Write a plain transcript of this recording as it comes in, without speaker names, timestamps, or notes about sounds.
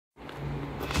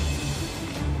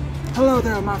Hello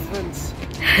there, my friends.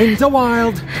 In the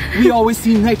wild, we always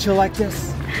see nature like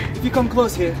this. If you come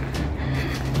close here,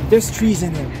 there's trees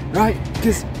in here, right?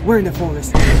 Because we're in the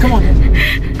forest. Come on in.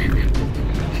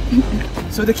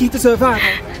 So the key to survival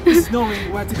is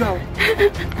knowing where to go.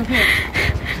 Come here.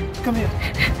 Come here.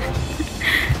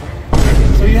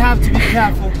 So you have to be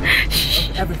careful of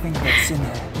everything that's in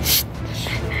here.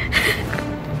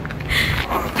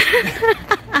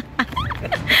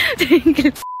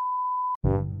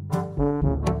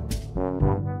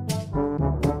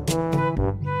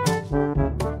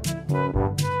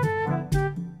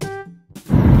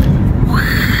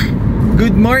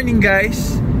 Good morning,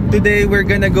 guys. Today we're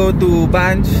gonna go to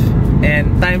Banff,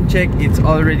 and time check, it's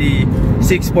already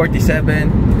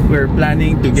 6:47. We're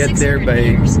planning to get there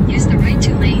by use the right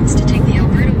 2 lanes to take the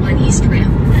Alberta 1 East ramp.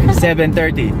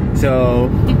 7:30. So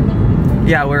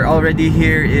yeah, we're already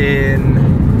here in,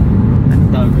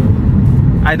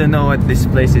 I don't know what this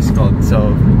place is called,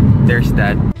 so there's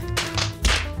that.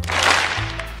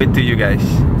 Wait to you guys.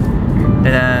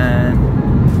 And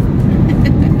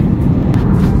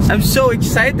I'm so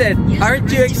excited.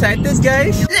 Aren't you excited,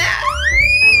 guys?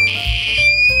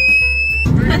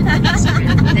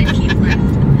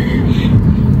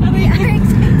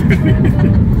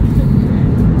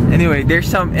 Anyway, there's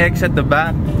some eggs at the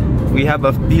back. We have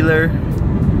a peeler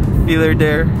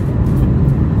there.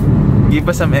 Give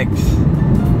us some eggs.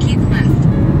 Keep left.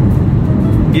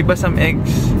 Give us some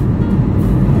eggs.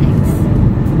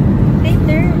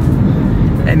 Later.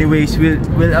 Anyways,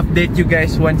 we'll update you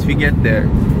guys once we get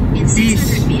there. In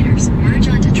 600 meters, merge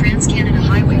onto Trans-Canada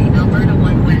Highway, Alberta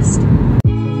 1 West.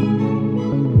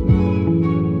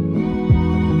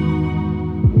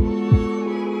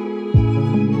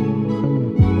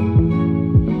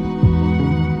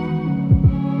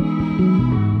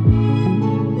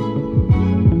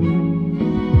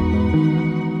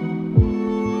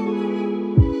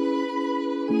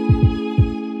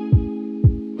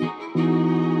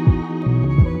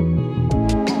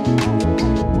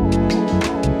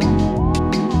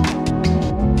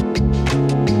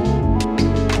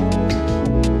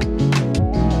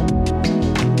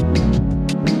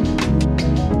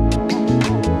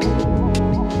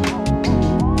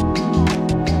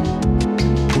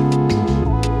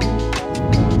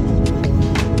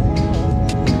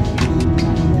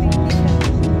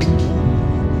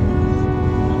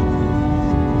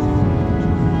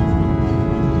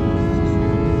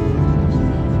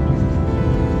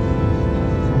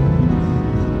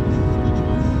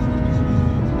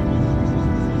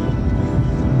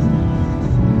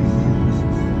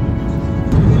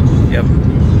 Yep,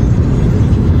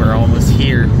 we're almost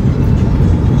here.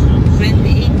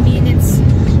 28 minutes.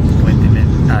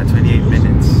 28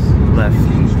 minutes left,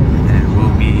 and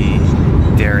we'll be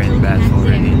there in Banff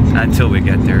already. Until we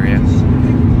get there, yeah.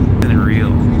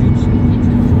 Unreal.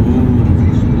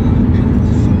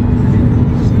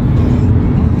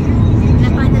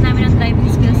 Napanda namin ang driving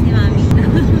skills ni Mami.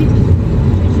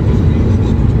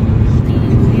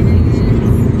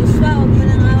 Gusto, huwag mo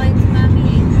nang awayin si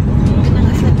Mami.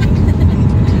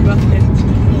 Bakit?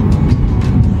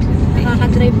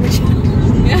 Nakaka-drive na siya.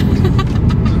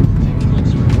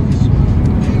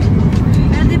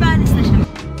 Pero di ba alis na siya?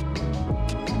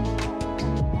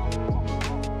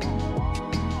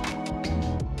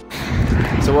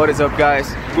 So what is up, guys?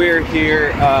 We're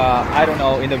here, I don't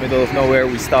know, in the middle of nowhere.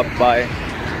 We stopped by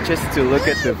just to look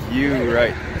at the view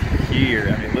right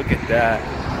here. I mean, look at that.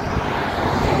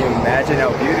 Can you imagine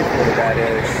how beautiful that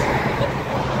is?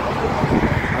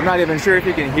 I'm not even sure if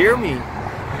you can hear me.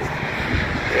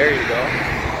 There you go.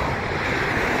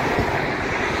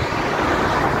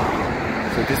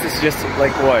 So this is just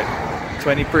like what?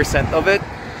 20% of it?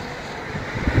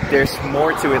 There's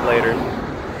more to it later.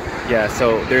 Yeah,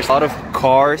 so there's a lot of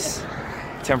cars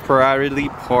temporarily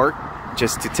parked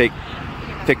just to take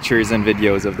pictures and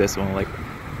videos of this one. Like,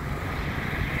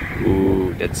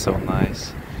 ooh, that's so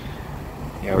nice.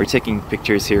 Yeah, we're taking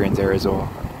pictures here and there as well.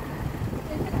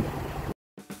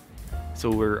 So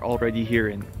we're already here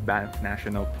in Banff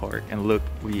National Park, and look,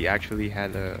 we actually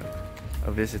had a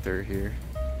visitor here.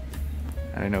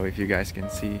 I don't know if you guys can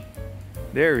see.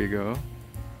 There we go.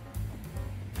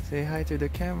 Say hi to the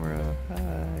camera.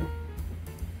 Hi.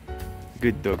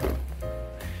 Good doggo.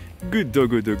 Good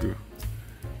doggo doggo.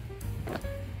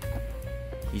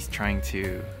 He's trying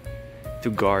to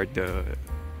guard the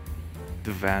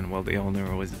van while the owner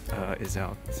is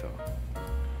out. So.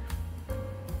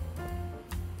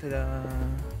 Ta-da!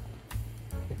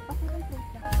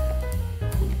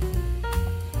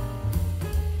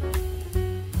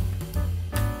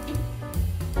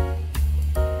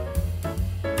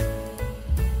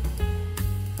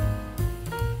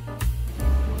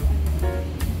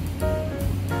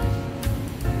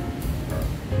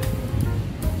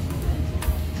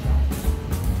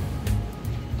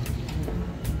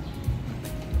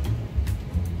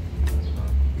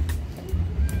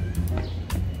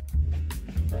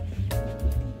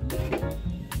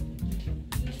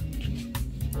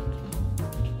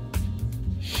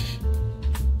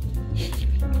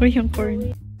 ko yung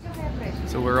corn.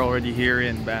 So we're already here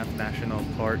in Banff National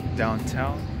Park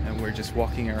downtown, and we're just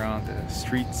walking around the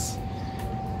streets.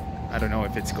 I don't know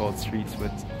if it's called streets, but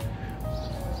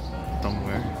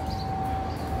somewhere.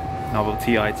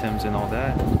 Novelty items and all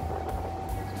that.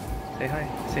 Say hi,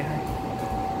 say hi.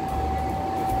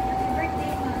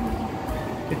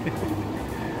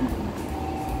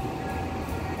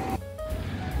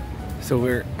 So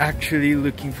we're actually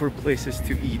looking for places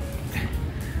to eat,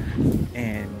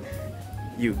 and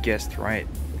you guessed right,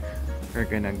 we're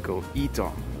gonna go eat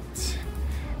on it,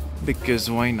 because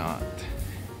why not?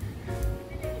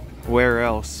 Where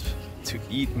else to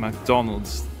eat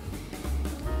McDonald's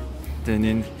than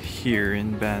in here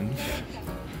in Banff?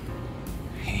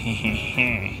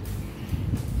 And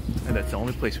that's the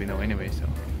only place we know anyway, so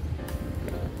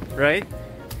right?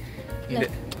 Yeah.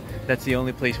 That's the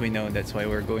only place we know, that's why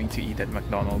we're going to eat at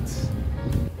McDonald's.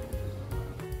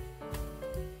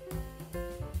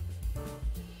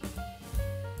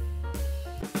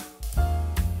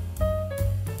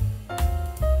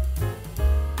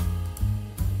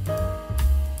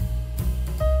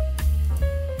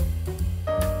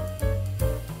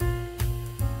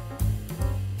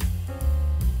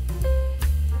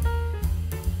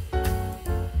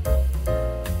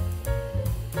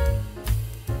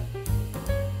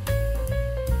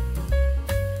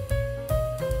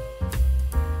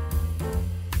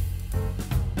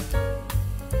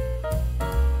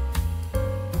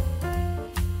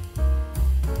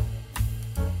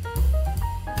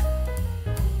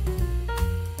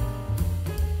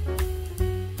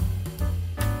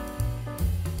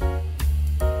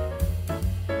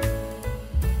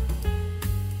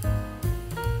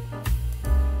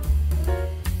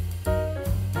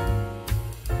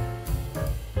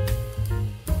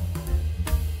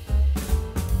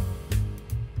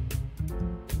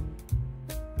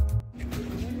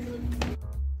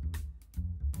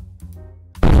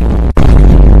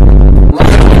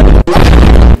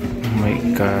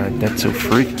 God, that's so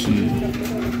freaky.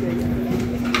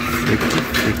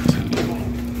 Freaky.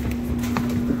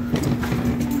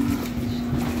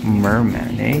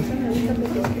 Merman, eh?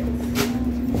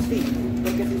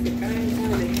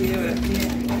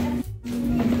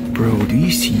 Bro, do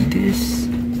you see this?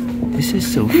 This is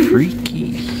so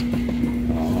freaky.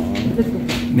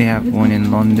 They have one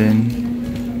in London,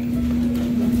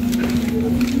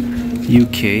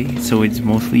 UK, so it's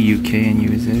mostly UK and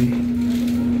USA.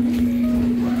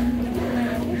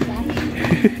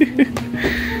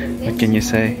 What can you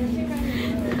say?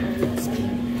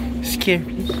 Scary.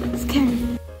 Scary.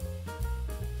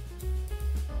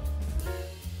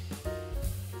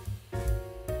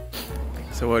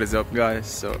 So what is up, guys?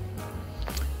 So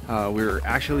we're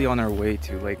actually on our way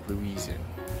to Lake Louise.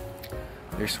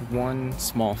 There's one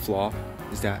small flaw,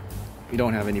 is that we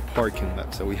don't have any parking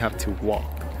left, so we have to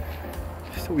walk.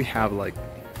 So we have like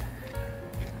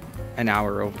an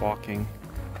hour of walking.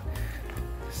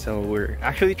 So we're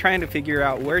actually trying to figure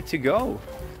out where to go.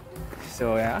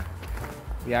 So yeah,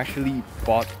 we actually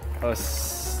bought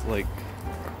us like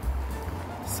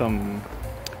some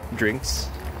drinks.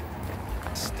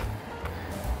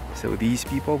 So these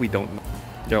people, we don't know.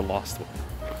 They're lost.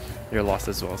 They're lost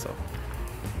as well, so.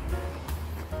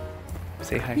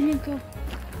 Say hi. Piling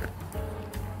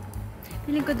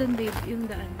ko dun, babe, yung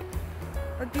daan.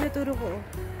 Pag tinuturo ko,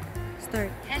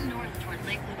 start. Head north toward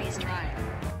Lake Louise Drive.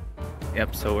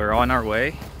 Yep, so we're on our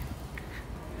way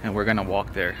and we're gonna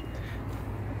walk there.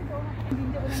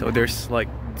 So there's like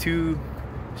two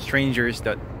strangers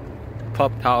that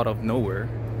popped out of nowhere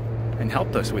and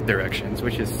helped us with directions,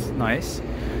 which is nice.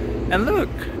 And look,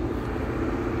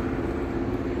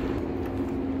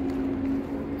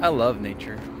 I love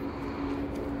nature.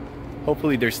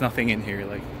 Hopefully there's nothing in here,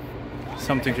 like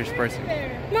something just pressing.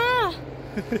 Ma!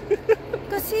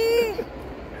 Kasi...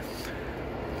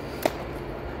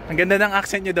 Ang ganda ng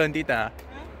accent nyo doon, tita.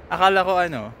 Akala ko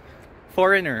ano,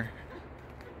 foreigner.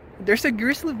 There's a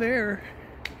grizzly bear.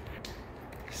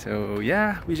 So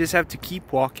yeah, we just have to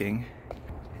keep walking.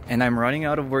 And I'm running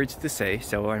out of words to say,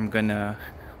 so I'm gonna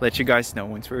let you guys know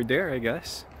once we're there, I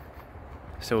guess.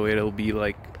 So it'll be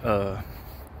like, I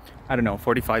don't know,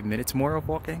 45 minutes more of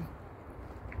walking.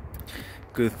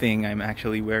 Good thing I'm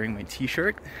actually wearing my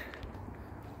t-shirt,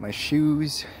 my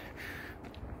shoes.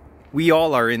 We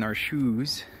all are in our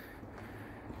shoes.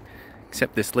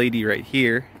 Except this lady right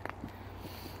here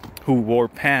who wore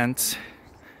pants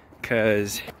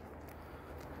because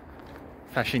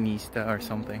fashionista or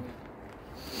something.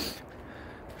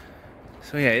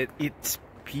 So yeah, it's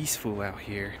peaceful out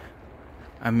here.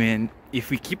 I mean,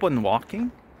 if we keep on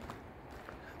walking,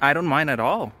 I don't mind at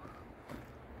all.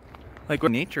 Like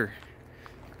nature.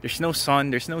 There's no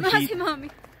sun, there's no heat, Si Mommy.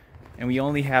 and we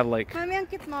only have like Mommy, ang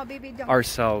cute mo, baby jump.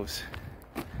 ourselves.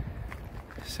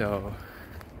 So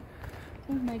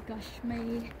Oh my gosh,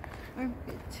 my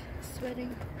armpit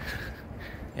sweating.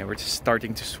 yeah, we're just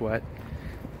starting to sweat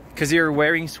because you're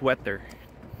wearing sweater.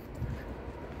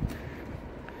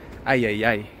 Ay ay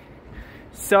ay.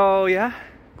 So yeah,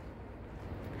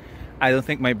 I don't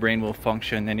think my brain will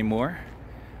function anymore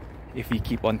if we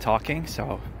keep on talking,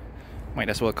 so might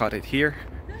as well cut it here.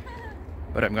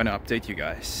 But I'm gonna update you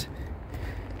guys.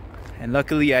 And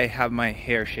luckily I have my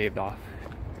hair shaved off,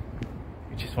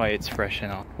 which is why it's fresh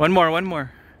and all. One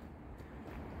more.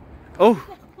 Oh!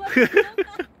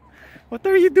 What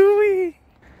are you doing?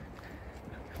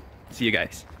 See you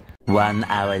guys. 1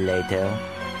 hour later.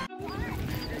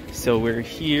 So we're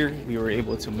here, we were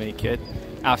able to make it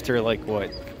after like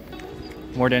what?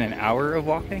 More than an hour of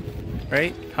walking,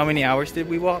 right? How many hours did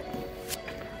we walk?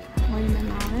 More than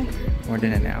an hour. More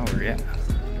than an hour, yeah.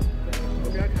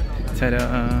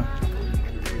 Ta-da!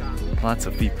 Lots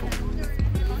of people.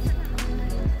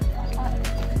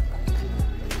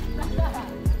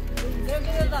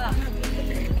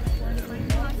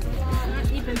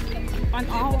 Even an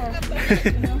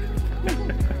hour.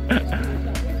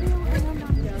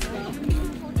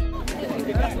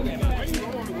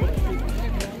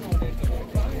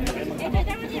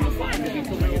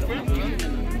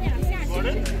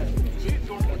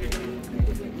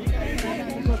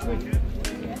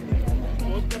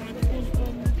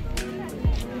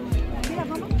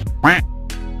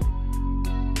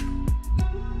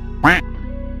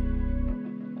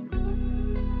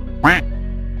 Quack.